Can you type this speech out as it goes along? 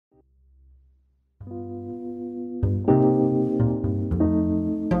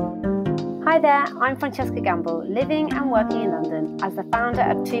Hi there, I'm Francesca Gamble, living and working in London as the founder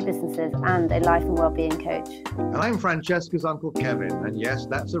of two businesses and a life and wellbeing coach. And I'm Francesca's Uncle Kevin, and yes,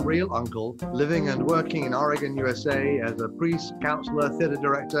 that's a real uncle, living and working in Oregon, USA as a priest, counselor, theatre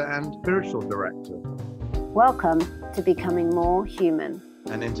director and spiritual director. Welcome to Becoming More Human.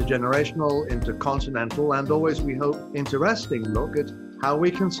 An intergenerational, intercontinental and always, we hope, interesting look at how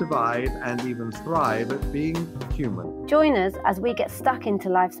we can survive and even thrive at being human. Join us as we get stuck into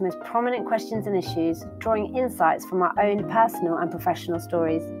life's most prominent questions and issues, drawing insights from our own personal and professional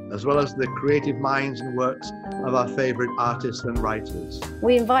stories, as well as the creative minds and works of our favourite artists and writers.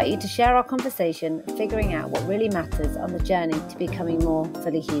 We invite you to share our conversation, figuring out what really matters on the journey to becoming more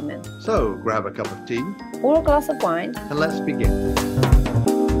fully human. So grab a cup of tea or a glass of wine and let's begin.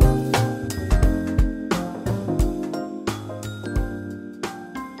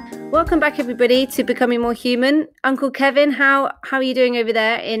 Welcome back, everybody, to Becoming More Human. Uncle Kevin, how are you doing over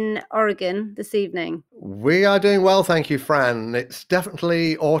there in Oregon this evening? We are doing well, thank you, Fran. It's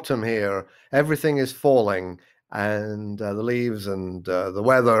definitely autumn here. Everything is falling, and the leaves and the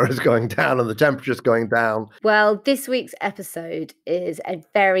weather is going down and the temperature's going down. Well, this week's episode is a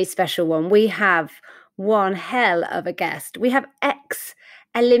very special one. We have one hell of a guest. We have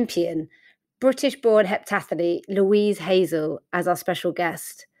ex-Olympian, British-born heptathlete Louise Hazel as our special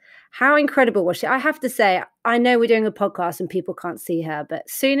guest. How incredible was she? I have to say, I know we're doing a podcast and people can't see her, but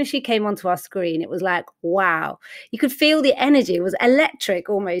as soon as she came onto our screen, it was like, wow. You could feel the energy. It was electric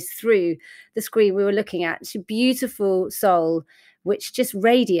almost through the screen we were looking at. She's a beautiful soul, which just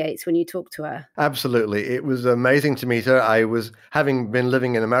radiates when you talk to her. Absolutely. It was amazing to meet her. I was, having been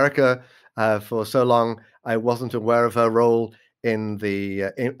living in America for so long, I wasn't aware of her role in the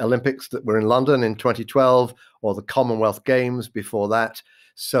Olympics that were in London in 2012 or the Commonwealth Games before that.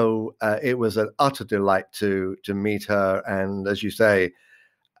 So it was an utter delight to meet her. And as you say,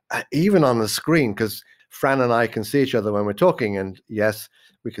 even on the screen, because Fran and I can see each other when we're talking. And yes,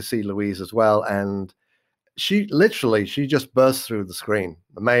 we could see Louise as well. And she just burst through the screen.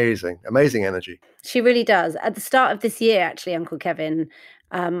 Amazing, amazing energy. She really does. At the start of this year, actually, Uncle Kevin,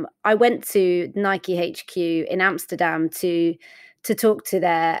 I went to Nike HQ in Amsterdam to talk to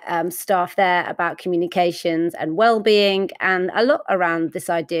their staff there about communications and well-being, and a lot around this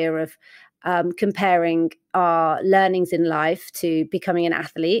idea of comparing our learnings in life to becoming an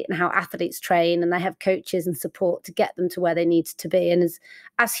athlete and how athletes train, and they have coaches and support to get them to where they need to be. And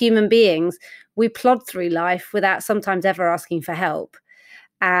as human beings, we plod through life without sometimes ever asking for help.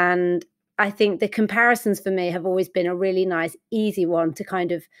 And I think the comparisons for me have always been a really nice, easy one to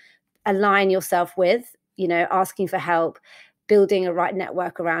kind of align yourself with, you know, asking for help, building a right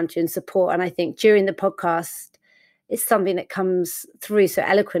network around you and support. And I think during the podcast, it's something that comes through so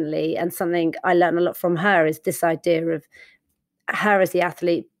eloquently, and something I learned a lot from her is this idea of her as the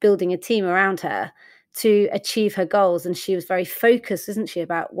athlete, building a team around her to achieve her goals. And she was very focused, isn't she,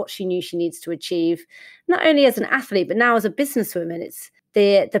 about what she knew she needs to achieve, not only as an athlete, but now as a businesswoman. It's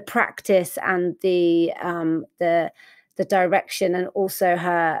the practice and the direction, and also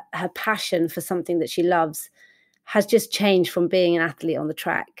her passion for something that she loves has just changed from being an athlete on the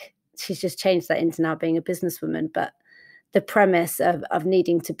track. She's just changed that into now being a businesswoman. But the premise of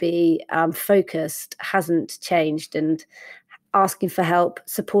needing to be focused hasn't changed, and asking for help,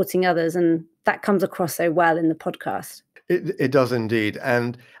 supporting others. And that comes across so well in the podcast. It does indeed.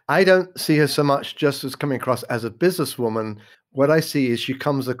 And I don't see her so much just as coming across as a businesswoman. What I see is she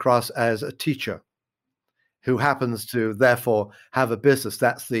comes across as a teacher who happens to therefore have a business.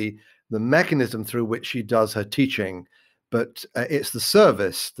 That's the mechanism through which she does her teaching, but it's the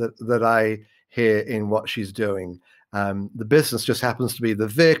service that I hear in what she's doing. The business just happens to be the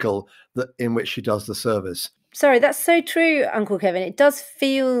vehicle in which she does the service. Sorry, that's so true, Uncle Kevin. It does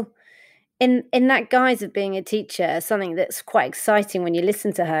feel in that guise of being a teacher, something that's quite exciting when you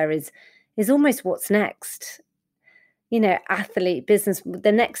listen to her is almost what's next. You know, athlete, business,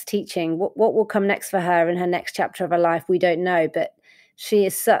 the next teaching, what will come next for her in her next chapter of her life, we don't know, but she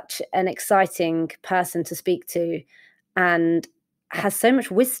is such an exciting person to speak to and has so much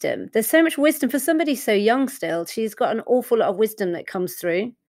wisdom. There's so much wisdom for somebody so young still. She's got an awful lot of wisdom that comes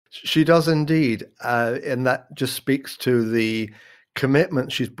through. She does indeed. And that just speaks to the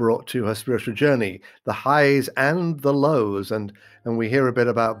commitment she's brought to her spiritual journey, the highs and the lows. And we hear a bit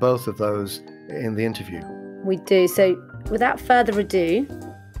about both of those in the interview. We do. So without further ado,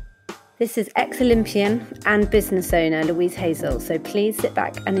 this is ex-Olympian and business owner Louise Hazel. So please sit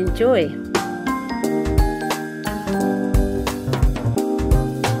back and enjoy.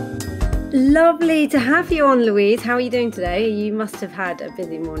 Lovely to have you on, Louise. How are you doing today? You must have had a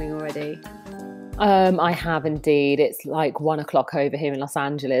busy morning already. I have indeed. It's like 1 o'clock over here in Los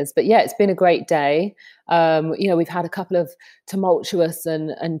Angeles. But yeah, it's been a great day. We've had a couple of tumultuous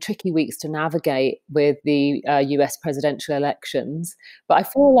and tricky weeks to navigate with the US presidential elections. But I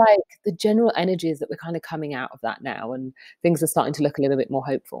feel like the general energy is that we're kind of coming out of that now and things are starting to look a little bit more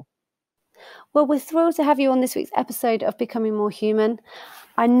hopeful. Well, we're thrilled to have you on this week's episode of Becoming More Human.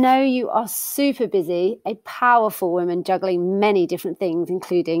 I know you are super busy, a powerful woman juggling many different things,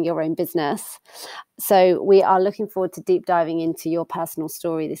 including your own business. So we are looking forward to deep diving into your personal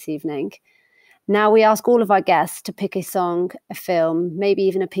story this evening. Now, we ask all of our guests to pick a song, a film, maybe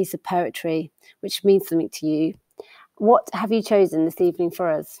even a piece of poetry, which means something to you. What have you chosen this evening for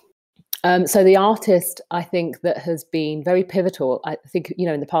us? So the artist, I think, that has been very pivotal, I think,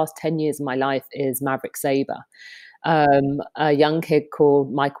 in the past 10 years of my life is Maverick Sabre. A young kid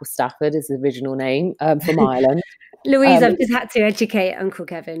called Michael Stafford is the original name, from Ireland. Louise, I've just had to educate Uncle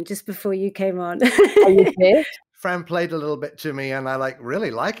Kevin just before you came on. Oh, you did? Fran played a little bit to me and I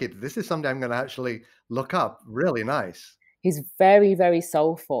really like it. This is something I'm going to actually look up. Really nice. He's very, very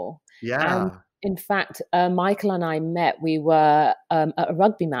soulful. And Yeah. in fact, Michael and I met, we were at a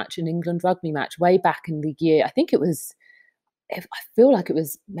rugby match, an England rugby match, way back in the year. I feel like it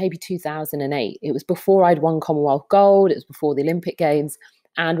was maybe 2008. It was before I'd won Commonwealth gold. It was before the Olympic Games.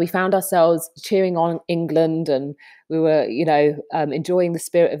 And we found ourselves cheering on England and we were, enjoying the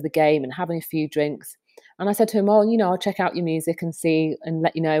spirit of the game and having a few drinks. And I said to him, "Oh, I'll check out your music and see and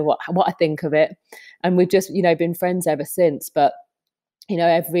let you know what I think of it." And we've just, been friends ever since. But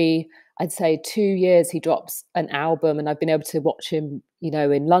every, I'd say 2 years he drops an album and I've been able to watch him,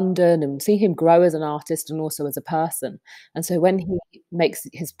 in London and see him grow as an artist and also as a person. And so when he makes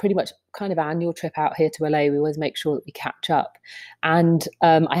his pretty much kind of annual trip out here to LA, we always make sure that we catch up. And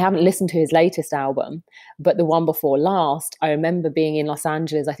I haven't listened to his latest album, but the one before last, I remember being in Los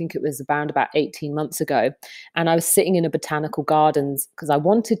Angeles, I think it was around about 18 months ago. And I was sitting in a botanical gardens because I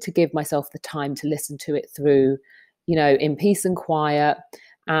wanted to give myself the time to listen to it through, in peace and quiet.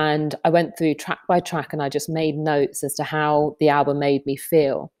 And I went through track by track and I just made notes as to how the album made me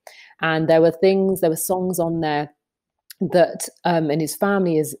feel. And there were songs on there that and his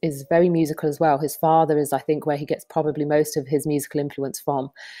family is very musical as well. His father is, I think, where he gets probably most of his musical influence from.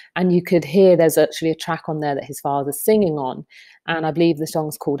 And you could hear there's actually a track on there that his father's singing on. And I believe the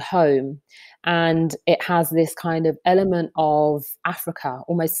song's called Home. And it has this kind of element of Africa,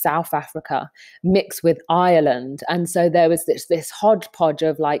 almost South Africa, mixed with Ireland. And so there was this hodgepodge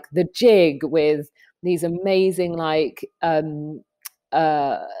of like the jig with these amazing like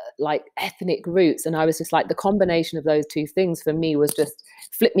ethnic roots. And I was just like, the combination of those two things for me was just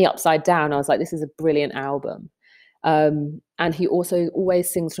flipped me upside down. I was like, this is a brilliant album. And he also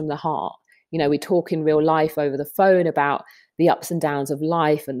always sings from the heart. We talk in real life over the phone about the ups and downs of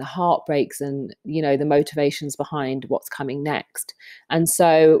life and the heartbreaks and, the motivations behind what's coming next. And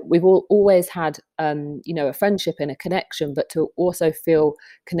so we've always had, a friendship and a connection, but to also feel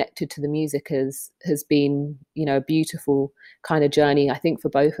connected to the music has been, a beautiful kind of journey, I think, for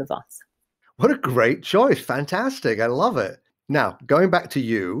both of us. What a great choice. Fantastic. I love it. Now, going back to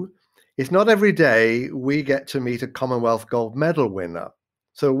you, it's not every day we get to meet a Commonwealth gold medal winner.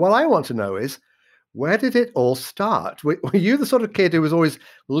 So what I want to know is, where did it all start? Were you the sort of kid who was always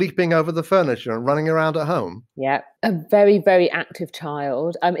leaping over the furniture and running around at home? Yeah, a very, very active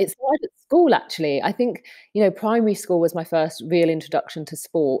child. It started at school, actually. I think, primary school was my first real introduction to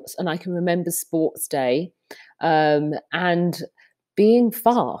sports. And I can remember sports day and being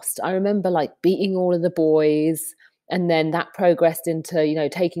fast. I remember like beating all of the boys. And then that progressed into,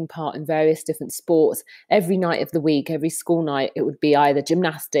 taking part in various different sports. Every night of the week, every school night, it would be either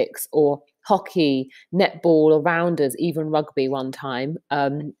gymnastics or hockey, netball, or rounders, even rugby one time.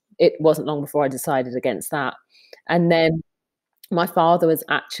 It wasn't long before I decided against that. And then my father was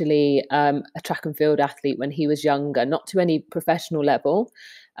actually a track and field athlete when he was younger, not to any professional level,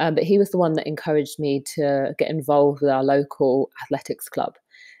 but he was the one that encouraged me to get involved with our local athletics club.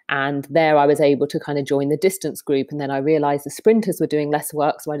 And there I was able to kind of join the distance group. And then I realized the sprinters were doing less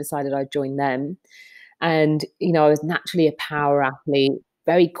work. So I decided I'd join them. And, I was naturally a power athlete,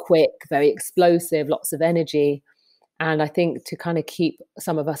 very quick, very explosive, lots of energy. And I think to kind of keep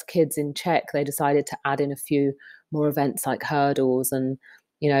some of us kids in check, they decided to add in a few more events like hurdles and,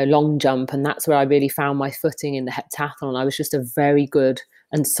 long jump. And that's where I really found my footing in the heptathlon. I was just a very good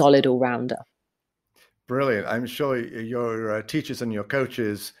and solid all-rounder. Brilliant. I'm sure your teachers and your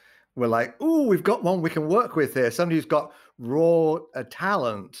coaches were like, "Oh, we've got one we can work with here. Somebody who's got raw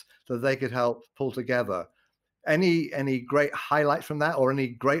talent that they could help pull together." Any great highlights from that, or any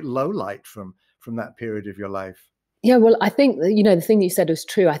great low light from that period of your life? Yeah, well, I think, the thing that you said was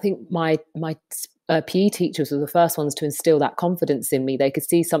true. I think my PE teachers were the first ones to instill that confidence in me. They could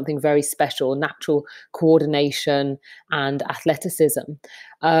see something very special, natural coordination and athleticism.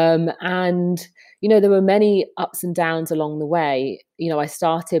 And, there were many ups and downs along the way. I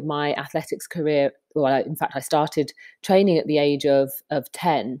started my athletics career. Well, in fact, I started training at the age of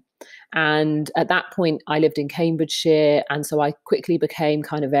 10. And at that point, I lived in Cambridgeshire. And so I quickly became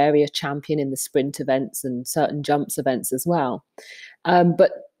kind of area champion in the sprint events and certain jumps events as well.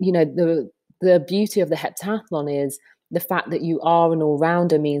 But, the beauty of the heptathlon is the fact that you are an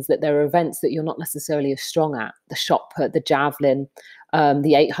all-rounder means that there are events that you're not necessarily as strong at. The shot put, the javelin,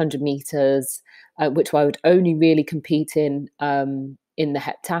 the 800 meters, which I would only really compete in the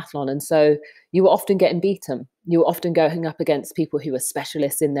heptathlon. And so you were often getting beaten. You were often going up against people who were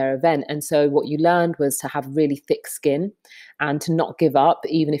specialists in their event. And so what you learned was to have really thick skin and to not give up,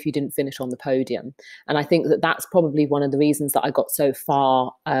 even if you didn't finish on the podium. And I think that that's probably one of the reasons that I got so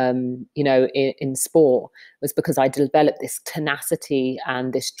far, in sport, was because I developed this tenacity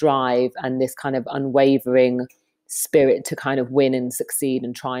and this drive and this kind of unwavering spirit to kind of win and succeed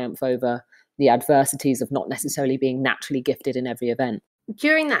and triumph over the adversities of not necessarily being naturally gifted in every event.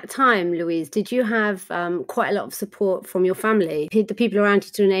 During that time, Louise, did you have quite a lot of support from your family, the people around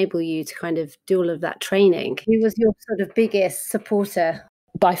you, to enable you to kind of do all of that training? Who was your sort of biggest supporter?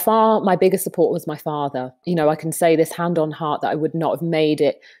 By far, my biggest support was my father. I can say this hand on heart that I would not have made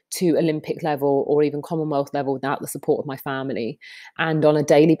it to Olympic level or even Commonwealth level without the support of my family. And on a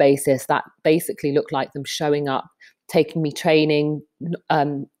daily basis, that basically looked like them showing up, taking me training.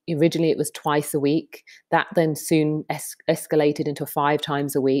 Originally, it was twice a week. That then soon escalated into 5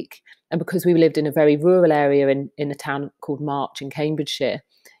 times a week. And because we lived in a very rural area in a town called March in Cambridgeshire,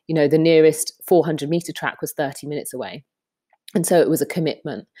 the nearest 400-meter track was 30 minutes away. And so it was a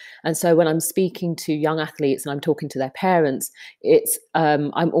commitment. And so when I'm speaking to young athletes and I'm talking to their parents, it's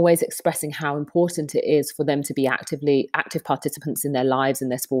I'm always expressing how important it is for them to be active participants in their lives and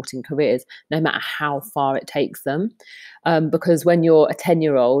their sporting careers, no matter how far it takes them. Because when you're a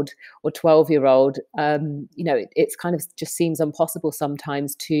 10-year-old or 12-year-old, it's kind of just seems impossible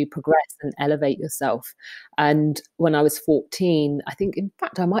sometimes to progress and elevate yourself. And when I was 14, I think, in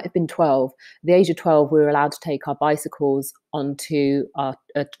fact, I might have been 12. At the age of 12, we were allowed to take our bicycles onto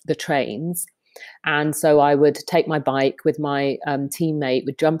the trains. And so I would take my bike with my teammate,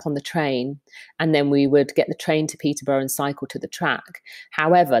 would jump on the train, and then we would get the train to Peterborough and cycle to the track.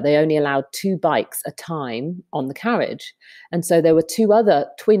 However, they only allowed 2 bikes a time on the carriage. And so there were 2 other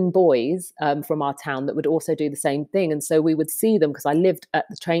twin boys from our town that would also do the same thing. And so we would see them, because I lived at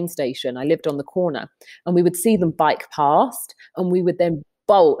the train station, I lived on the corner, and we would see them bike past, and we would then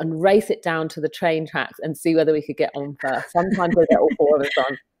bolt and race it down to the train tracks and see whether we could get on first. Sometimes we'd get all 4 of us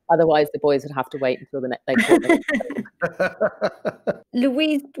on. Otherwise, the boys would have to wait until they caught them.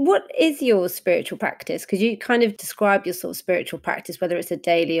 Louise, what is your spiritual practice? Could you kind of describe your sort of spiritual practice, whether it's a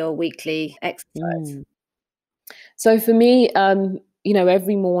daily or weekly exercise? So for me,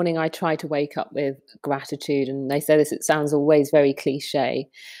 every morning I try to wake up with gratitude. And they say this, it sounds always very cliche.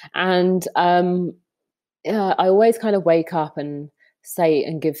 And I always kind of wake up and say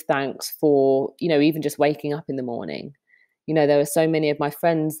and give thanks for, even just waking up in the morning. There are so many of my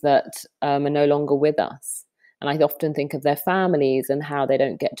friends that are no longer with us. And I often think of their families and how they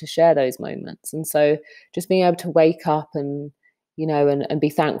don't get to share those moments. And so just being able to wake up and, and be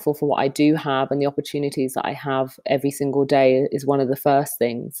thankful for what I do have and the opportunities that I have every single day is one of the first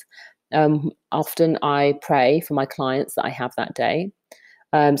things. Often I pray for my clients that I have that day.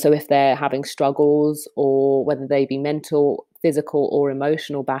 So if they're having struggles, or whether they be mental, physical, or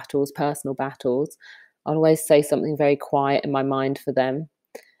emotional battles, personal battles, I'll always say something very quiet in my mind for them.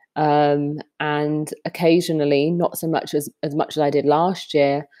 And occasionally, not so much as much as I did last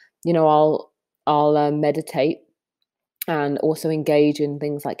year, I'll meditate and also engage in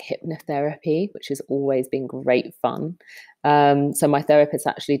things like hypnotherapy, which has always been great fun. So my therapist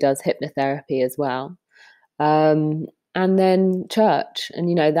actually does hypnotherapy as well. And then church.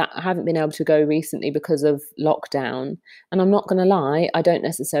 And, that I haven't been able to go recently because of lockdown. And I'm not going to lie, I don't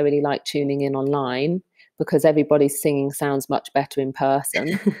necessarily like tuning in online, because everybody's singing sounds much better in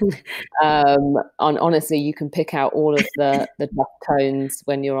person. Honestly, you can pick out all of the tones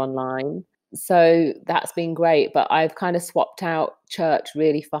when you're online. So that's been great. But I've kind of swapped out church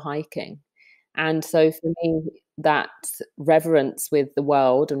really for hiking. And so for me, that reverence with the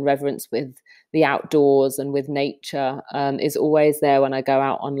world and reverence with the outdoors and with nature is always there when I go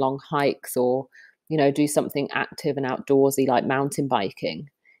out on long hikes, or, do something active and outdoorsy like mountain biking,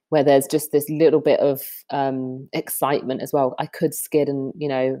 where there's just this little bit of excitement as well. I could skid and,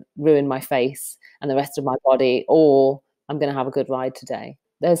 ruin my face and the rest of my body, or I'm going to have a good ride today.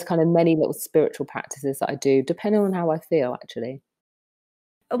 there's kind of many little spiritual practices that I do, depending on how I feel, actually.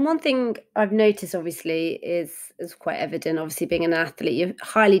 And one thing I've noticed, obviously, is quite evident, obviously, being an athlete, you're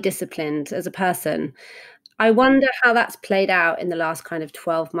highly disciplined as a person. I wonder how that's played out in the last kind of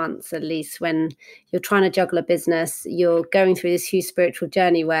 12 months, at least, when you're trying to juggle a business, you're going through this huge spiritual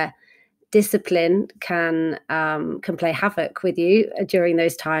journey where discipline can play havoc with you during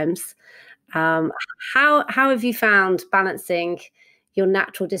those times. How have you found balancing your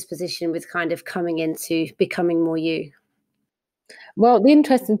natural disposition with kind of coming into becoming more you? Well, the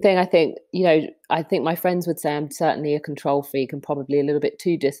interesting thing, I think, I think my friends would say I'm certainly a control freak and probably a little bit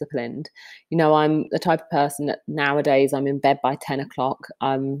too disciplined. I'm the type of person that nowadays I'm in bed by 10 o'clock.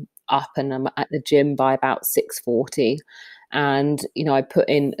 I'm up and I'm at the gym by about 6:40. And, I put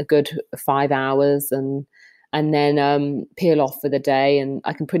in a good 5 hours and then peel off for the day. And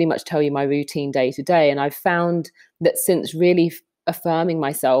I can pretty much tell you my routine day to day. And I've found that since really affirming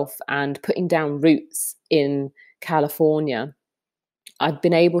myself and putting down roots in California, I've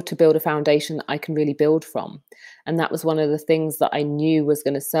been able to build a foundation that I can really build from. And that was one of the things that I knew was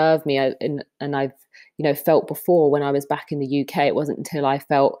going to serve me. And I've, felt before when I was back in the UK, it wasn't until I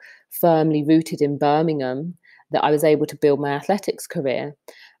felt firmly rooted in Birmingham that I was able to build my athletics career.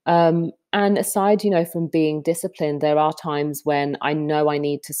 And aside, from being disciplined, there are times when I know I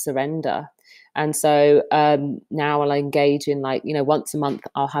need to surrender. And so now I'll engage in once a month,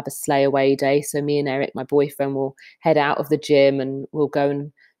 I'll have a slay away day. So me and Eric, my boyfriend, will head out of the gym and we'll go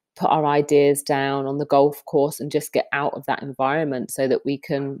and put our ideas down on the golf course and just get out of that environment so that we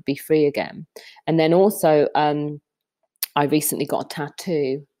can be free again. And then also, I recently got a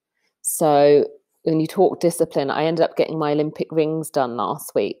tattoo. So when you talk discipline, I ended up getting my Olympic rings done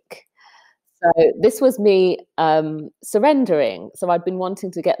last week. So this was me surrendering. So I'd been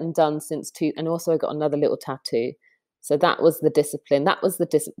wanting to get them done and also I got another little tattoo. So that was the discipline. That was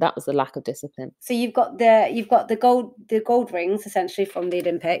the lack of discipline. So you've got the gold rings essentially from the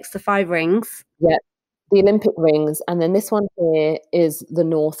Olympics, the 5 rings. Yeah, the Olympic rings, and then this one here is the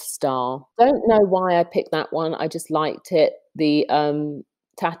North Star. Don't know why I picked that one. I just liked it. The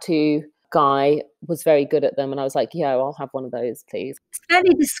tattoo guy was very good at them, and I was like, yeah, I'll have one of those, please. It's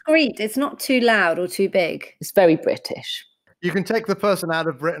fairly discreet. It's not too loud or too big. It's very British. You can take the person out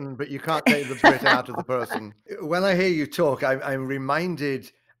of Britain, but you can't take the Brit out of the person. When I hear you talk, I'm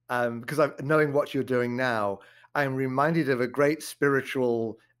reminded, because knowing what you're doing now, I'm reminded of a great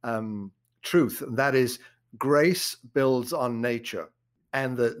spiritual truth, and that is grace builds on nature,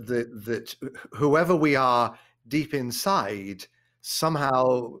 and that whoever we are deep inside,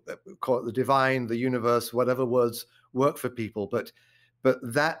 somehow, call it the divine, the universe, whatever words work for people, but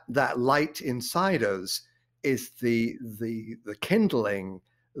that light inside us is the kindling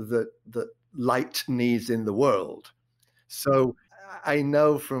that light needs in the world. So I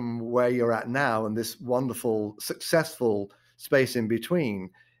know from where you're at now and this wonderful, successful space in between,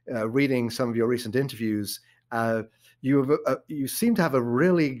 reading some of your recent interviews, you seem to have a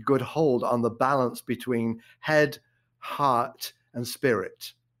really good hold on the balance between head, heart, and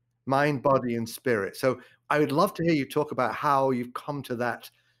spirit, mind, body, and spirit. So I would love to hear you talk about how you've come to that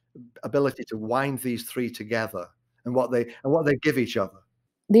ability to wind these three together and what they give each other.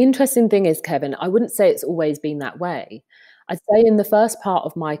 The interesting thing is, Kevin, I wouldn't say it's always been that way. I'd say in the first part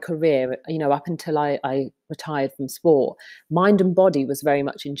of my career, up until I retired from sport, mind and body was very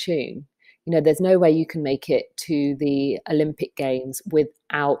much in tune. There's no way you can make it to the Olympic Games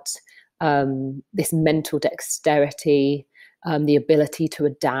without this mental dexterity, the ability to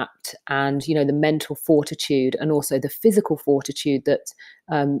adapt, and the mental fortitude and also the physical fortitude that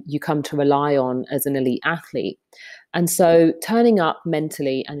you come to rely on as an elite athlete. And so turning up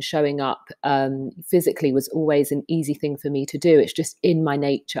mentally and showing up physically was always an easy thing for me to do. It's just in my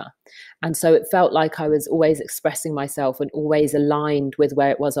nature. And so it felt like I was always expressing myself and always aligned with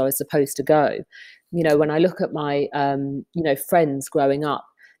where it was I was supposed to go. When I look at my friends growing up,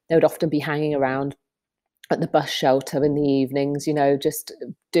 they would often be hanging around at the bus shelter in the evenings, just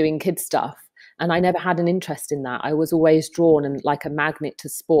doing kid stuff. And I never had an interest in that. I was always drawn and like a magnet to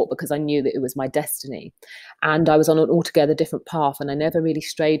sport because I knew that it was my destiny. And I was on an altogether different path and I never really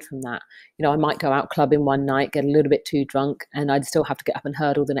strayed from that. I might go out clubbing one night, get a little bit too drunk, and I'd still have to get up and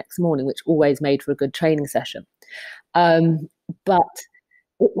hurdle the next morning, which always made for a good training session. But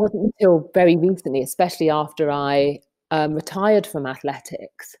it wasn't until very recently, especially after I retired from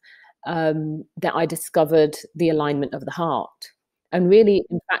athletics, that I discovered the alignment of the heart. And really,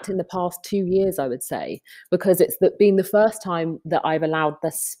 in fact, in the past 2 years, I would say, because it's been the first time that I've allowed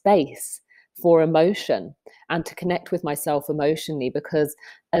the space for emotion and to connect with myself emotionally, because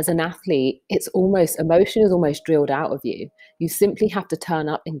as an athlete, emotion is almost drilled out of you. You simply have to turn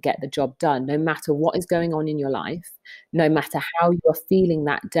up and get the job done, no matter what is going on in your life, no matter how you are feeling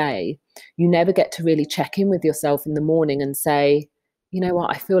that day. You never get to really check in with yourself in the morning and say, you know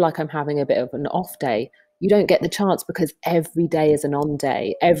what, I feel like I'm having a bit of an off day. You don't get the chance, because every day is an on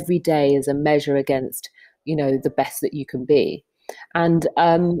day. Every day is a measure against, the best that you can be. And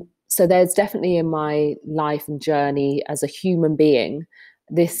so there's definitely in my life and journey as a human being,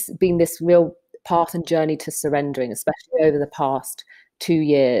 this real path and journey to surrendering, especially over the past 2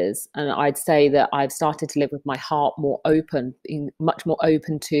 years. And I'd say that I've started to live with my heart more open, being much more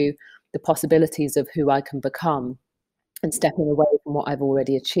open to the possibilities of who I can become, and stepping away from what I've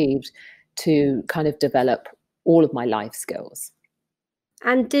already achieved to kind of develop all of my life skills.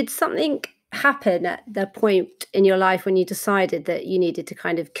 And did something happen at the point in your life when you decided that you needed to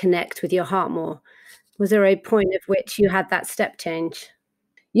kind of connect with your heart more? Was there a point at which you had that step change?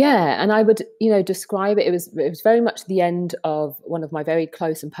 Yeah, and I would, describe it. It was very much the end of one of my very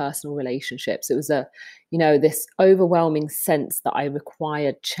close and personal relationships. It was this overwhelming sense that I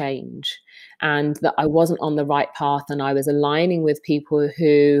required change, and that I wasn't on the right path, and I was aligning with people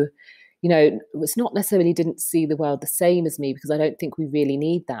who, was not necessarily didn't see the world the same as me, because I don't think we really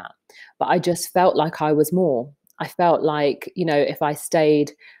need that. But I just felt like I was more. I felt like, if I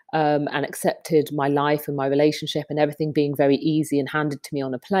stayed and accepted my life and my relationship and everything being very easy and handed to me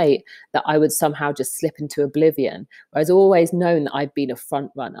on a plate, that I would somehow just slip into oblivion. Whereas I've always known that I've been a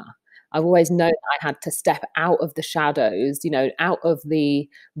front runner. I've always known that I had to step out of the shadows, out of the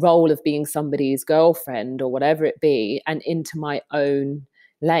role of being somebody's girlfriend or whatever it be, and into my own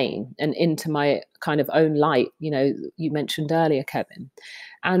lane and into my kind of own light, you mentioned earlier, Kevin.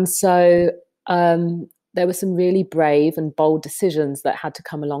 And so there were some really brave and bold decisions that had to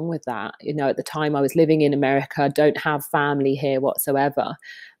come along with that. At the time I was living in America, don't have family here whatsoever.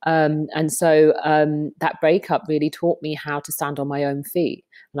 And so that breakup really taught me how to stand on my own feet.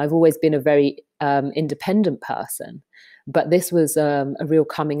 And I've always been a very independent person, but this was a real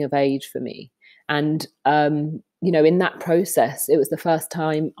coming of age for me. And, in that process, it was the first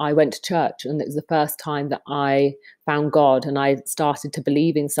time I went to church, and it was the first time that I found God, and I started to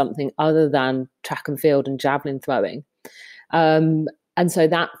believe in something other than track and field and javelin throwing. And so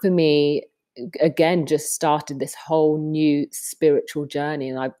that for me, again, just started this whole new spiritual journey.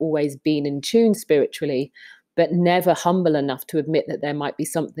 And I've always been in tune spiritually, but never humble enough to admit that there might be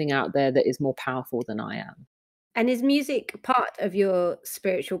something out there that is more powerful than I am. And is music part of your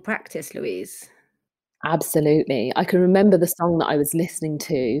spiritual practice, Louise? Absolutely. I can remember the song that I was listening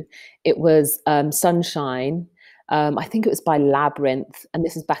to. It was Sunshine. I think it was by Labyrinth, and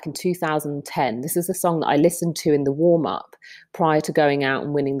this was back in 2010. This is a song that I listened to in the warm-up prior to going out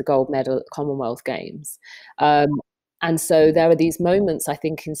and winning the gold medal at the Commonwealth Games. And so there are these moments, I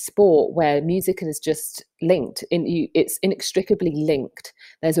think, in sport where music is just linked. It's inextricably linked.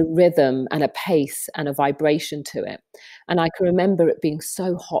 There's a rhythm and a pace and a vibration to it. And I can remember it being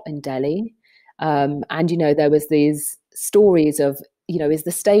so hot in Delhi. And, there was these stories of, is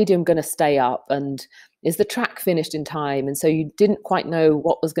the stadium going to stay up, and is the track finished in time? And so you didn't quite know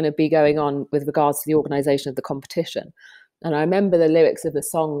what was going to be going on with regards to the organization of the competition. And I remember the lyrics of the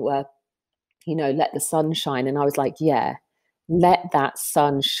song were, let the sun shine. And I was like, yeah, let that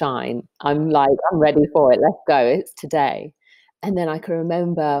sun shine. I'm ready for it. Let's go. It's today. And then I can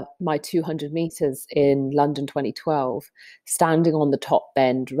remember my 200 meters in London 2012, standing on the top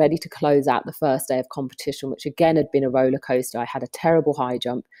bend, ready to close out the first day of competition, which again had been a roller coaster. I had a terrible high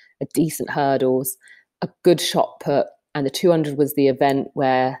jump, a decent hurdles, a good shot put, and the 200 was the event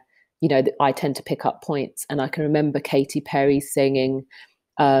where, I tend to pick up points. And I can remember Katy Perry singing,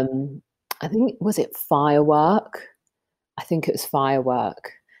 I think, was it Firework? I think it was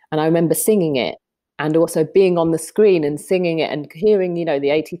Firework. And I remember singing it, and also being on the screen and singing it, and hearing, the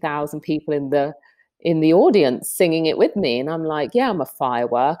 80,000 people in the audience singing it with me. And I'm like, yeah, I'm a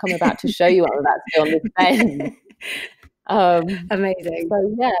firework. I'm about to show you what I'm about to do on this bend. Amazing.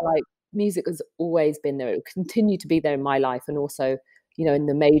 So yeah, music has always been there. It will continue to be there in my life, and also, in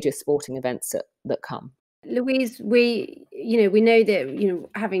the major sporting events that come. Louise, we know that,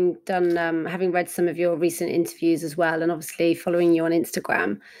 having read some of your recent interviews as well, and obviously following you on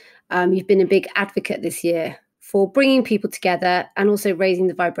Instagram, you've been a big advocate this year for bringing people together and also raising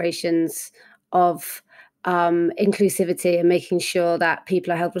the vibrations of inclusivity and making sure that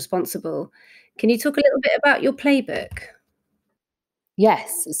people are held responsible. Can you talk a little bit about your playbook?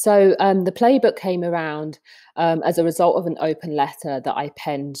 Yes. So the playbook came around as a result of an open letter that I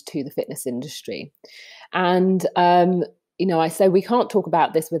penned to the fitness industry. And, I say we can't talk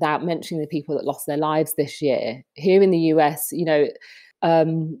about this without mentioning the people that lost their lives this year. Here in the US,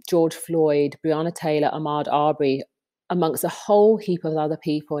 George Floyd, Breonna Taylor, Ahmaud Arbery, amongst a whole heap of other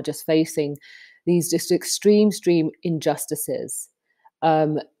people, are just facing these just extreme injustices,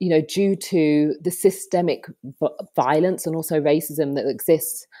 due to the systemic violence and also racism that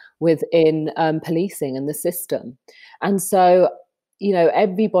exists within policing and the system. And so,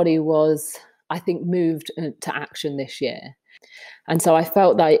 everybody was, I think, moved to action this year. And so I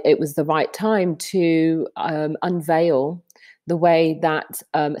felt that it was the right time to unveil the way that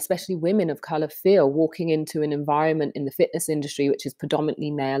especially women of color feel walking into an environment in the fitness industry, which is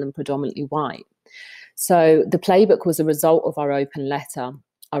predominantly male and predominantly white. So the playbook was a result of our open letter.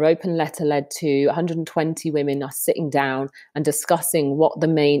 Our open letter led to 120 women us sitting down and discussing what the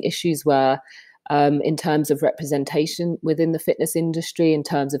main issues were in terms of representation within the fitness industry, in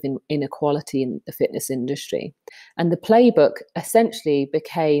terms of inequality in the fitness industry. And the playbook essentially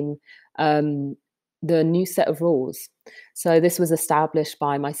became the new set of rules. So this was established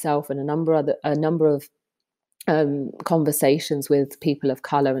by myself and a number of conversations with people of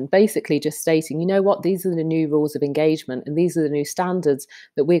color, and basically just stating, these are the new rules of engagement, and these are the new standards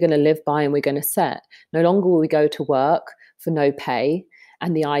that we're going to live by and we're going to set. No longer will we go to work for no pay,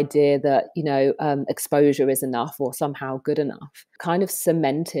 and the idea that exposure is enough or somehow good enough kind of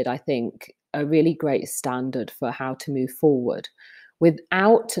cemented, I think, a really great standard for how to move forward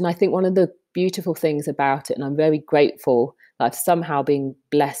without. And I think one of the beautiful things about it, and I'm very grateful that I've somehow been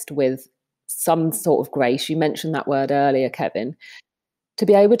blessed with some sort of grace, you mentioned that word earlier, Kevin, to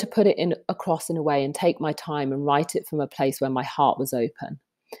be able to put it across in a way and take my time and write it from a place where my heart was open,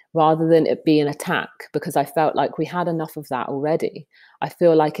 rather than it be an attack, because I felt like we had enough of that already. I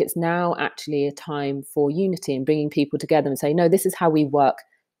feel like it's now actually a time for unity and bringing people together and say, no, this is how we work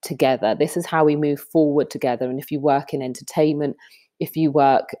together. This is how we move forward together. And if you work in entertainment, if you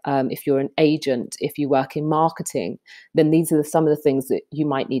work, if you're an agent, if you work in marketing, then these are some of the things that you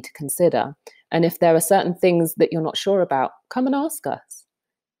might need to consider. And if there are certain things that you're not sure about, come and ask us.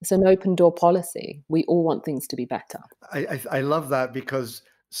 It's an open door policy. We all want things to be better. I love that, because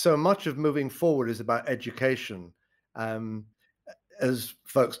so much of moving forward is about education. As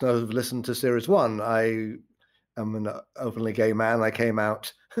folks know who've listened to Series 1, I am an openly gay man. I came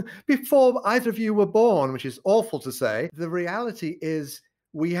out before either of you were born, which is awful to say. The reality is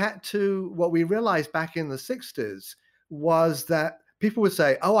what we realized back in the 60s was that people would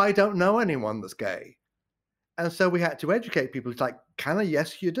say, oh, I don't know anyone that's gay. And so we had to educate people. It's like, kind of,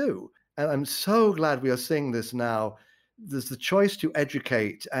 yes, you do. And I'm so glad we are seeing this now. There's the choice to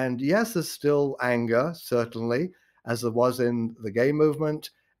educate. And yes, there's still anger, certainly, as there was in the gay movement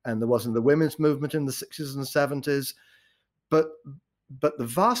and there was in the women's movement in the 60s and 70s. But the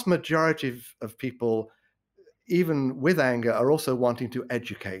vast majority of people, even with anger, are also wanting to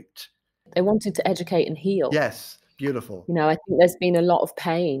educate. They wanted to educate and heal. Yes, beautiful. I think there's been a lot of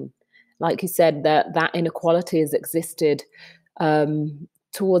pain. Like you said, that inequality has existed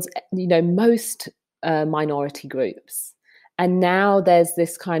towards, most minority groups. And now there's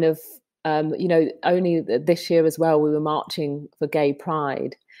this kind of, only this year as well, we were marching for Gay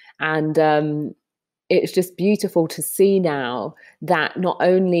Pride. And it's just beautiful to see now that not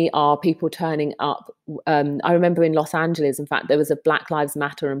only are people turning up, I remember in Los Angeles, in fact, there was a Black Lives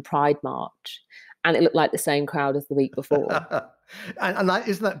Matter and Pride March, and it looked like the same crowd as the week before. And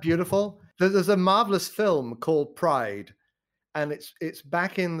isn't that beautiful? There's a marvelous film called Pride, and it's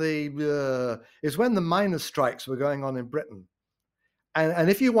back in it's when the miners' strikes were going on in Britain. And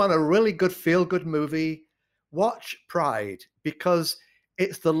if you want a really good feel-good movie, watch Pride, because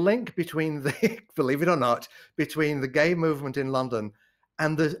it's the link between believe it or not, between the gay movement in London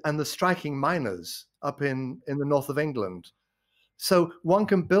and the striking miners up in the north of England. So one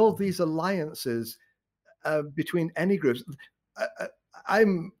can build these alliances between any groups.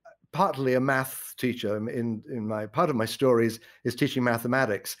 I'm partly a math teacher. In my part of my stories is teaching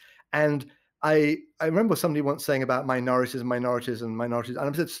mathematics, and I remember somebody once saying about minorities, and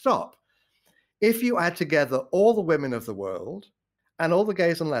I said, stop. If you add together all the women of the world and all the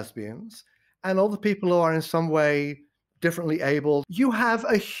gays and lesbians and all the people who are in some way differently able, you have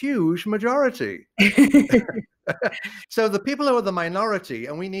a huge majority. So the people who are the minority,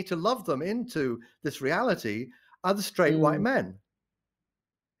 and we need to love them into this reality, are the straight white men.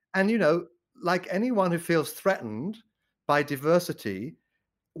 And, like anyone who feels threatened by diversity,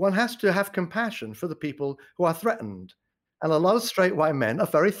 one has to have compassion for the people who are threatened. And a lot of straight white men are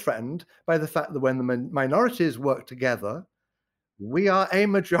very threatened by the fact that when the minorities work together, we are a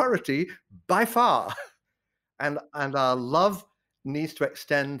majority by far. And our love needs to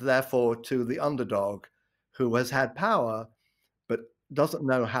extend, therefore, to the underdog, who has had power but doesn't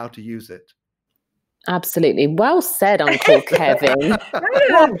know how to use it. Absolutely. Well said, Uncle Kevin.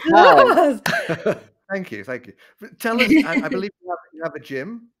 Thank you. Tell us, I believe you have a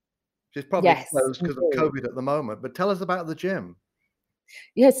gym. It's probably Yes, closed because of indeed. COVID at the moment, but tell us about the gym.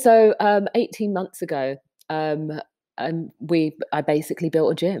 Yeah, so 18 months ago, I basically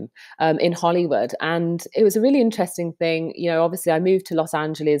built a gym in Hollywood, and it was a really interesting thing. You know, obviously I moved to Los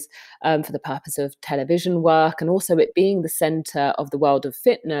Angeles for the purpose of television work, and also it being the center of the world of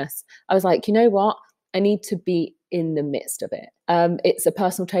fitness. I was like, you know what? I need to be in the midst of it. It's a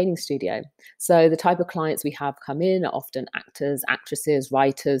personal training studio. So the type of clients we have come in are often actors, actresses,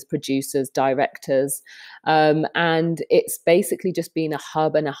 writers, producers, directors. And it's basically just been a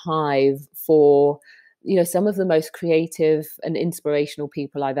hub and a hive for, you know, some of the most creative and inspirational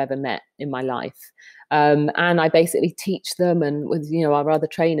people I've ever met in my life. And I basically teach them, and with, you know, our other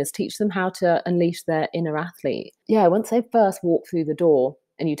trainers, teach them how to unleash their inner athlete. Yeah, once they first walk through the door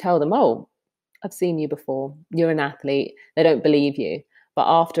and you tell them, oh, I've seen you before, you're an athlete, they don't believe you. But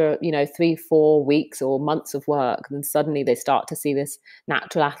after, you know, 3-4 weeks or months of work, then suddenly they start to see this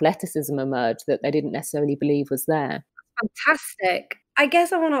natural athleticism emerge that they didn't necessarily believe was there. Fantastic. I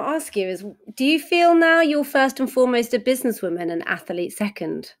guess I want to ask you is, do you feel now you're first and foremost a businesswoman and athlete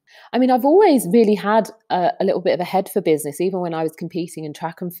second? I mean, I've always really had a little bit of a head for business. Even when I was competing in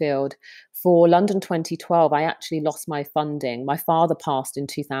track and field for London 2012, I actually lost my funding. My father passed in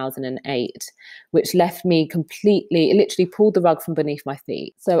 2008, which left me completely, it literally pulled the rug from beneath my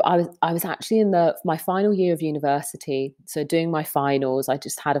feet. So I was actually in my final year of university. So doing my finals, I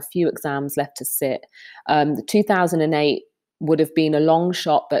just had a few exams left to sit. The 2008 would have been a long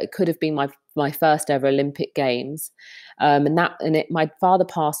shot, but it could have been my first ever Olympic Games. My father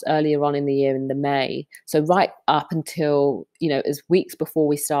passed earlier on in the year in the May. So right up until, you know, as weeks before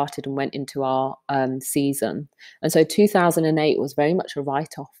we started and went into our season. And so 2008 was very much a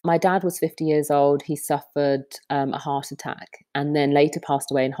write-off. My dad was 50 years old. He suffered a heart attack and then later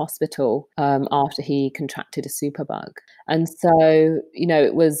passed away in hospital after he contracted a superbug. And so, you know,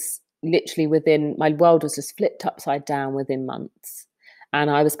 it was literally my world was just flipped upside down within months.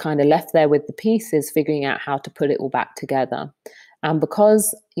 And I was kind of left there with the pieces, figuring out how to put it all back together. And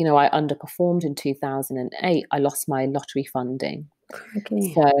because, you know, I underperformed in 2008, I lost my lottery funding.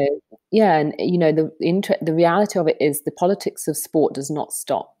 Okay. So, yeah, and, you know, the reality of it is the politics of sport does not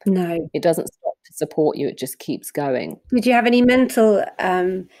stop. No. It doesn't stop to support you. It just keeps going. Did you have any mental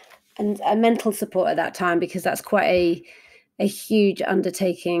support at that time? Because that's quite a huge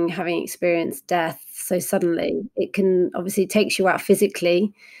undertaking, having experienced death so suddenly. It can obviously takes you out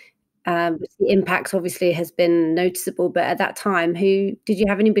physically. The impact obviously has been noticeable, but at that time, did you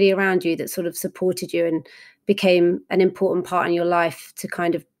have anybody around you that sort of supported you and became an important part in your life to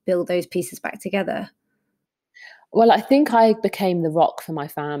kind of build those pieces back together? Well, I think I became the rock for my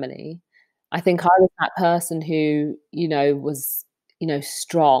family. I think I was that person who, you know, was, you know,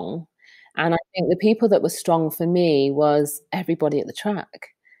 strong. And I think the people that were strong for me was everybody at the track.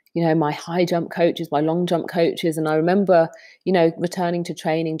 You know, my high jump coaches, my long jump coaches. And I remember, you know, returning to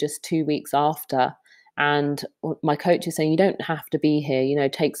training just 2 weeks after, and my coach is saying, you don't have to be here, you know,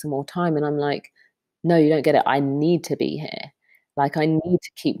 take some more time. And I'm like, no, you don't get it. I need to be here. Like, I need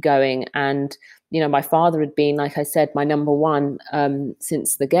to keep going. And, you know, my father had been, like I said, my number one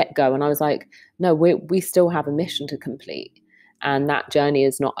since the get-go. And I was like, no, we still have a mission to complete. And that journey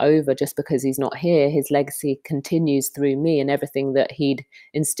is not over just because he's not here. His legacy continues through me and everything that he'd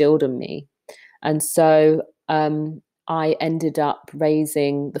instilled in me. And so I ended up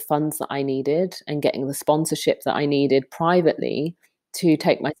raising the funds that I needed and getting the sponsorship that I needed privately to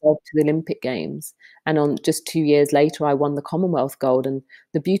take myself to the Olympic Games. And on just 2 years later, I won the Commonwealth gold. And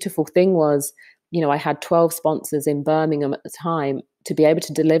the beautiful thing was, you know, I had 12 sponsors in Birmingham at the time. To be able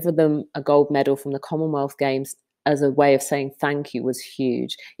to deliver them a gold medal from the Commonwealth Games as a way of saying thank you was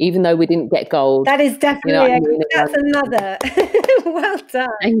huge, even though we didn't get gold. That is definitely, you know what I mean? that's another. Well done.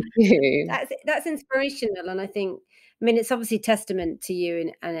 Thank you. That's inspirational, and I think, I mean, it's obviously testament to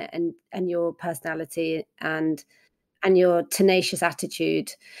you and your personality and your tenacious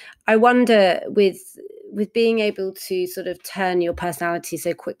attitude. I wonder, with being able to sort of turn your personality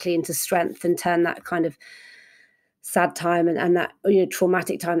so quickly into strength and turn that kind of sad time and that, you know,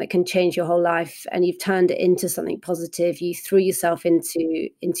 traumatic time that can change your whole life, and you've turned it into something positive. You threw yourself into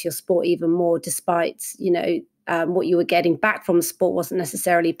your sport even more, despite, you know, what you were getting back from sport wasn't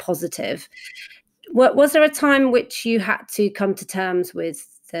necessarily positive. Was there a time which you had to come to terms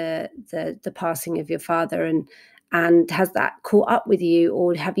with the passing of your father, and has that caught up with you,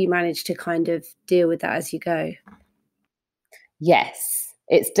 or have you managed to kind of deal with that as you go? Yes,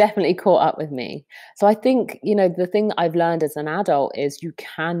 it's definitely caught up with me. So I think, the thing that I've learned as an adult is you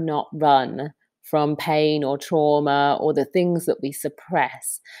cannot run from pain or trauma or the things that we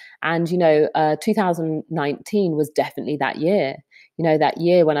suppress. And, 2019 was definitely that year, that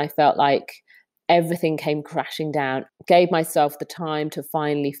year when I felt like everything came crashing down, gave myself the time to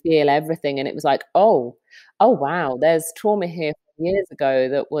finally feel everything. And it was like, oh, wow, there's trauma here from years ago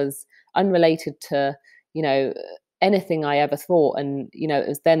that was unrelated to, anything I ever thought. And, it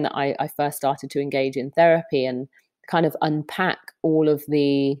was then that I first started to engage in therapy and kind of unpack all of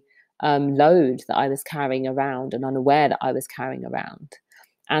the load that I was carrying around and unaware that I was carrying around.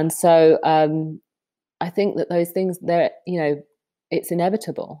 And so I think that those things, it's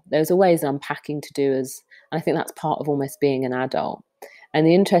inevitable. There's always unpacking to do, and I think that's part of almost being an adult. And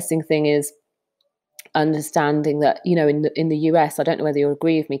the interesting thing is understanding that, in the US, I don't know whether you'll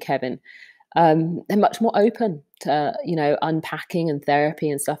agree with me, Kevin, they're much more open to, unpacking and therapy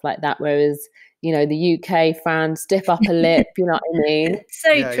and stuff like that. Whereas, the UK, Fran, stiff upper lip, you know what I mean?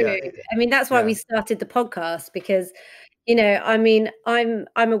 So true. Yeah. I mean, that's why we started the podcast, because, I mean, I'm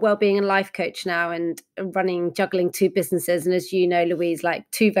a wellbeing and life coach now, and juggling 2 businesses. And as you know, Louise, like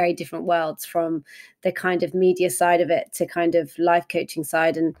 2 very different worlds, from the kind of media side of it to kind of life coaching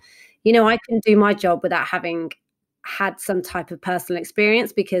side. And, I can do my job without having had some type of personal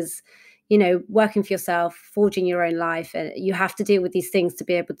experience, because working for yourself, forging your own life, and you have to deal with these things to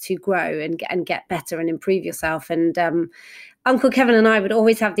be able to grow and get better and improve yourself. And Uncle Kevin and I would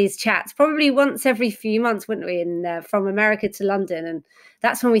always have these chats, probably once every few months, wouldn't we? And from America to London. And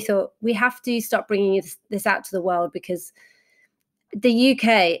that's when we thought, we have to stop bringing this out to the world, because the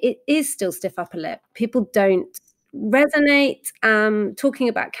UK, it is still stiff upper lip. People don't resonate. Talking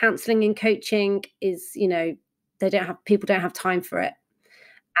about counselling and coaching is, people don't have time for it.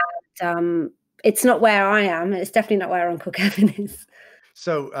 And it's not where I am. It's definitely not where Uncle Kevin is.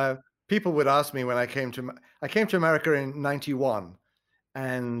 So people would ask me when I came to America in '91,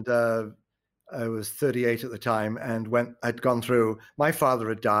 and I was 38 at the time, and I'd gone through, my father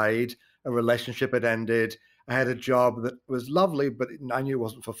had died, a relationship had ended, I had a job that was lovely, but I knew it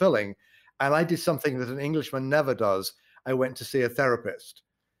wasn't fulfilling. And I did something that an Englishman never does. I went to see a therapist.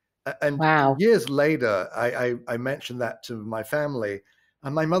 And wow. Years later, I mentioned that to my family,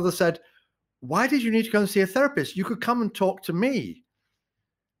 and my mother said, "Why did you need to go and see a therapist? You could come and talk to me."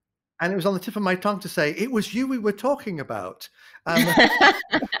 And it was on the tip of my tongue to say, "It was you we were talking about." But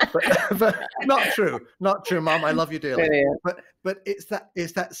not true, Mom. I love you dearly. Brilliant. But it's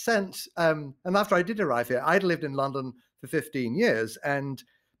that sense. And after I did arrive here, I'd lived in London for 15 years, and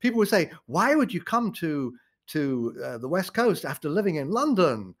people would say, "Why would you come to the West Coast after living in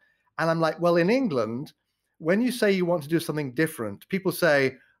London?" And I'm like, well, in England, when you say you want to do something different, people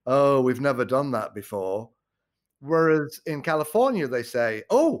say, "Oh, we've never done that before." Whereas in California, they say,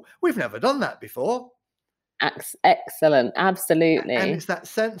 "Oh, we've never done that before." Excellent. Absolutely. And it's that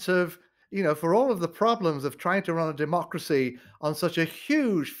sense of, for all of the problems of trying to run a democracy on such a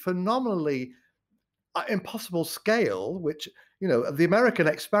huge, phenomenally impossible scale, which, the American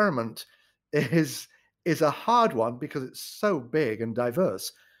experiment is a hard one because it's so big and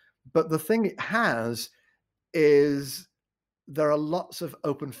diverse. But the thing it has is there are lots of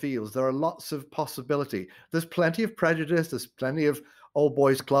open fields. There are lots of possibility. There's plenty of prejudice. There's plenty of old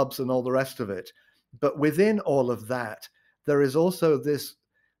boys clubs and all the rest of it. But within all of that, there is also this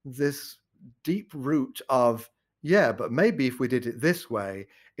deep root of, yeah, but maybe if we did it this way,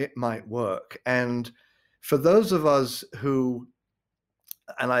 it might work. And for those of us who,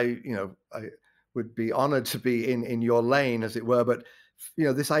 and I would be honored to be in your lane, as it were, but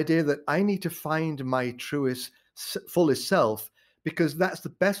this idea that I need to find my truest, fullest self, because that's the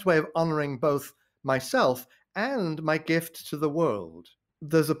best way of honoring both myself and my gift to the world.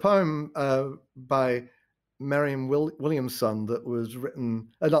 There's a poem by Marianne Williamson that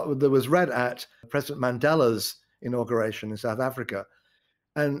was read at President Mandela's inauguration in South Africa.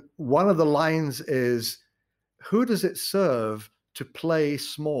 And one of the lines is, "Who does it serve to play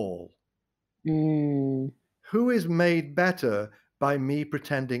small? Mm. Who is made better by me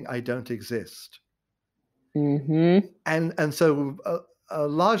pretending I don't exist?" Mm-hmm. And so a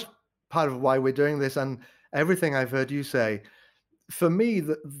large part of why we're doing this, and everything I've heard you say, for me,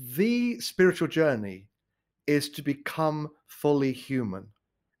 the spiritual journey is to become fully human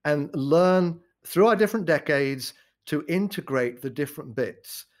and learn through our different decades to integrate the different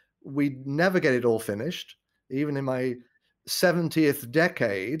bits. We never get it all finished. Even in my 70th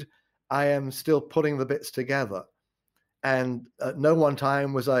decade, I am still putting the bits together. And at no one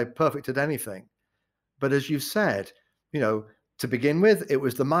time was I perfect at anything. But as you said, to begin with, it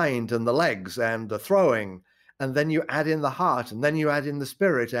was the mind and the legs and the throwing. and then you add in the heart, and then you add in the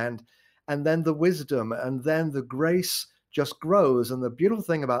spirit, and then the wisdom, and then the grace just grows. And the beautiful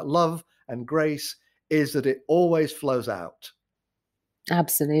thing about love and grace is that it always flows out.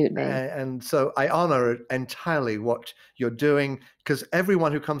 Absolutely. And so I honor entirely what you're doing, because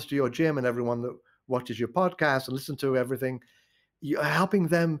everyone who comes to your gym and everyone that watches your podcast and listens to everything, you're helping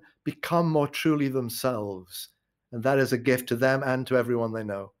them become more truly themselves. And that is a gift to them and to everyone they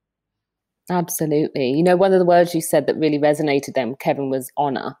know. Absolutely. You know, one of the words you said that really resonated then, Kevin, was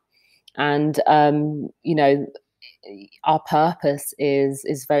honor. And, you know, our purpose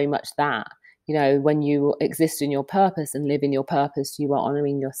is very much that. You know, when you exist in your purpose and live in your purpose, you are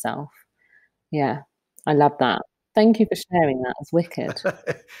honoring yourself. Yeah, I love that. Thank you for sharing that. It's wicked.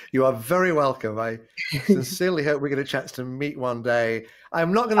 You are very welcome. I sincerely hope we get a chance to meet one day.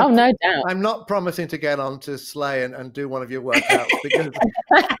 I'm not going to. Oh, no doubt. I'm not promising to get on to Slay and do one of your workouts because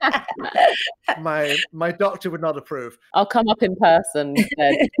my doctor would not approve. I'll come up in person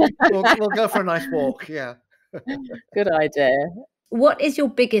instead. We'll go for a nice walk. Yeah. Good idea. What is your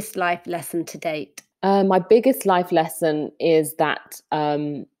biggest life lesson to date? My biggest life lesson is that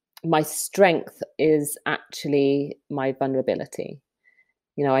my strength is actually my vulnerability.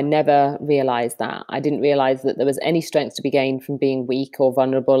 You know, I never realized that. I didn't realize that there was any strength to be gained from being weak or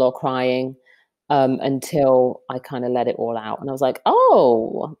vulnerable or crying until I kind of let it all out. And I was like,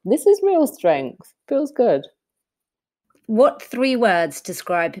 oh, this is real strength. Feels good. What 3 words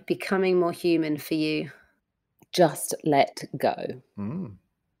describe becoming more human for you? Just let go.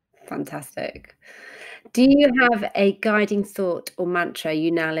 Fantastic. Do you have a guiding thought or mantra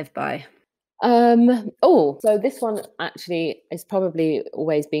you now live by? So this one actually is probably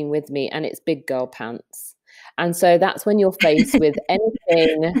always been with me, and it's big girl pants. And so that's when you're faced with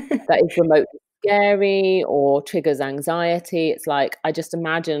anything that is remotely scary or triggers anxiety. It's like, I just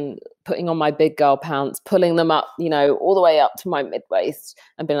imagine putting on my big girl pants, pulling them up, you know, all the way up to my mid waist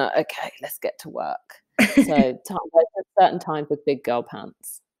and being like, okay, let's get to work. So there's a certain time with big girl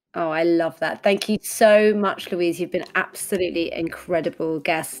pants. Oh, I love that. Thank you so much, Louise. You've been absolutely incredible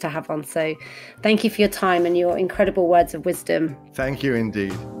guest to have on. So thank you for your time and your incredible words of wisdom. Thank you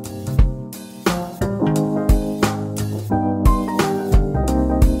indeed.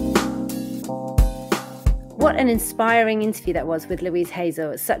 What an inspiring interview that was with Louise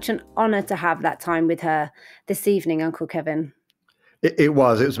Hazel. It's such an honor to have that time with her this evening, Uncle Kevin. It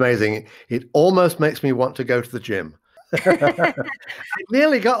was amazing. It almost makes me want to go to the gym. I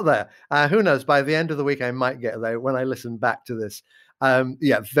nearly got there. Who knows? By the end of the week, I might get there when I listen back to this.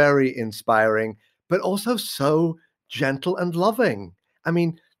 Yeah, very inspiring, but also so gentle and loving. I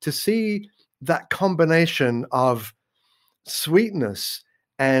mean, to see that combination of sweetness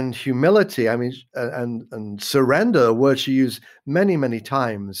and humility, I mean, and surrender, a word she used many, many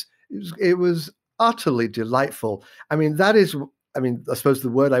times. It was utterly delightful. I mean, I suppose the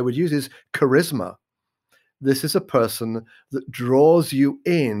word I would use is charisma. This is a person that draws you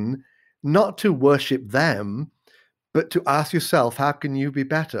in, not to worship them, but to ask yourself, how can you be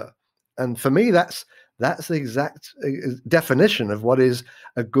better? And for me, that's the exact definition of what is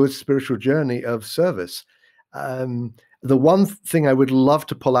a good spiritual journey of service. The one thing I would love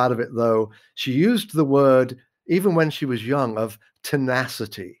to pull out of it, though, she used the word, even when she was young, of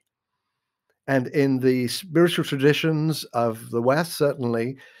tenacity. And in the spiritual traditions of the West,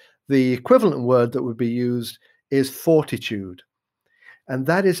 certainly, the equivalent word that would be used is fortitude. And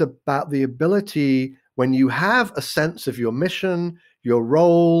that is about the ability, when you have a sense of your mission, your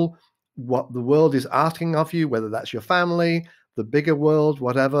role, what the world is asking of you, whether that's your family, the bigger world,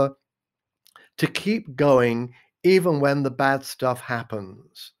 whatever, to keep going even when the bad stuff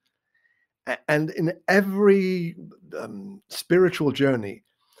happens. And in every spiritual journey,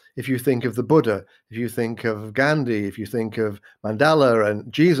 if you think of the Buddha, if you think of Gandhi, if you think of Mandela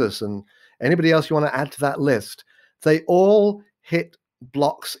and Jesus and anybody else you want to add to that list, they all hit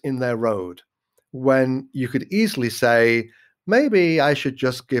blocks in their road when you could easily say, maybe I should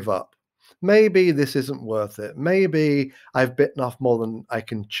just give up. Maybe this isn't worth it. Maybe I've bitten off more than I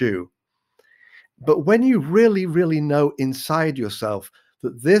can chew. But when you really, really know inside yourself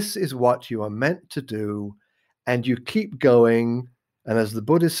that this is what you are meant to do, and you keep going, and as the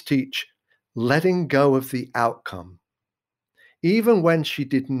Buddhists teach, letting go of the outcome. Even when she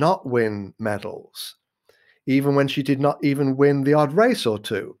did not win medals, even when she did not even win the odd race or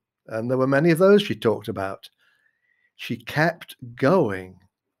two, and there were many of those she talked about, she kept going.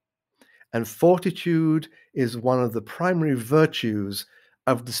 And fortitude is one of the primary virtues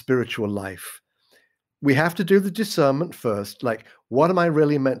of the spiritual life. We have to do the discernment first, like, what am I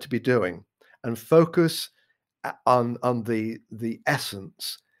really meant to be doing? And focus on the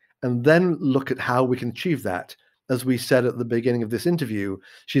essence. and then look at how we can achieve that. As we said at the beginning of this interview,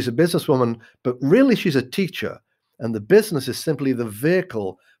 she's a businesswoman, but really she's a teacher, and the business is simply the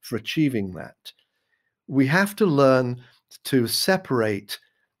vehicle for achieving that. We have to learn to separate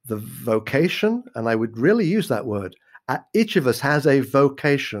the vocation, and I would really use that word. Each of us has a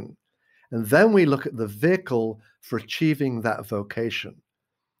vocation, and then we look at the vehicle for achieving that vocation.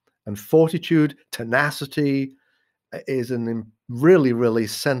 And fortitude, tenacity is a really, really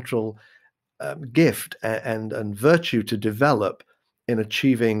central gift and virtue to develop in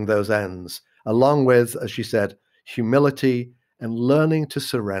achieving those ends, along with, as she said, humility and learning to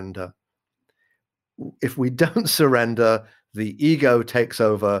surrender. If we don't surrender, the ego takes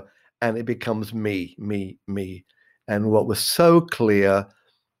over and it becomes me, me, me. And what was so clear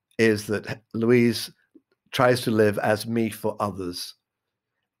is that Louise tries to live as me for others.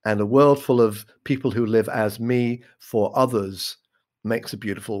 And a world full of people who live as me for others makes a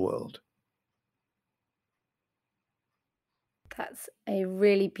beautiful world. That's a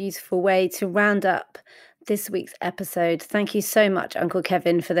really beautiful way to round up this week's episode. Thank you so much, Uncle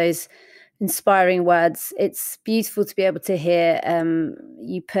Kevin, for those inspiring words. It's beautiful to be able to hear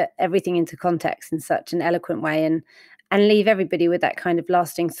you put everything into context in such an eloquent way and leave everybody with that kind of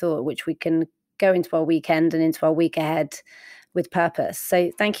lasting thought, which we can go into our weekend and into our week ahead with purpose. So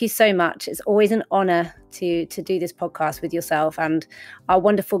thank you so much. It's always an honor to do this podcast with yourself and our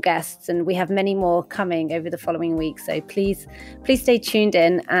wonderful guests. And we have many more coming over the following weeks. So please stay tuned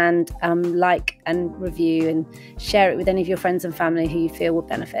in and like and review and share it with any of your friends and family who you feel will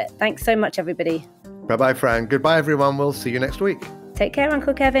benefit. Thanks so much, everybody. Bye-bye, Fran. Goodbye, everyone. We'll see you next week. Take care,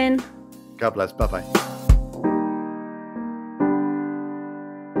 Uncle Kevin. God bless. Bye-bye.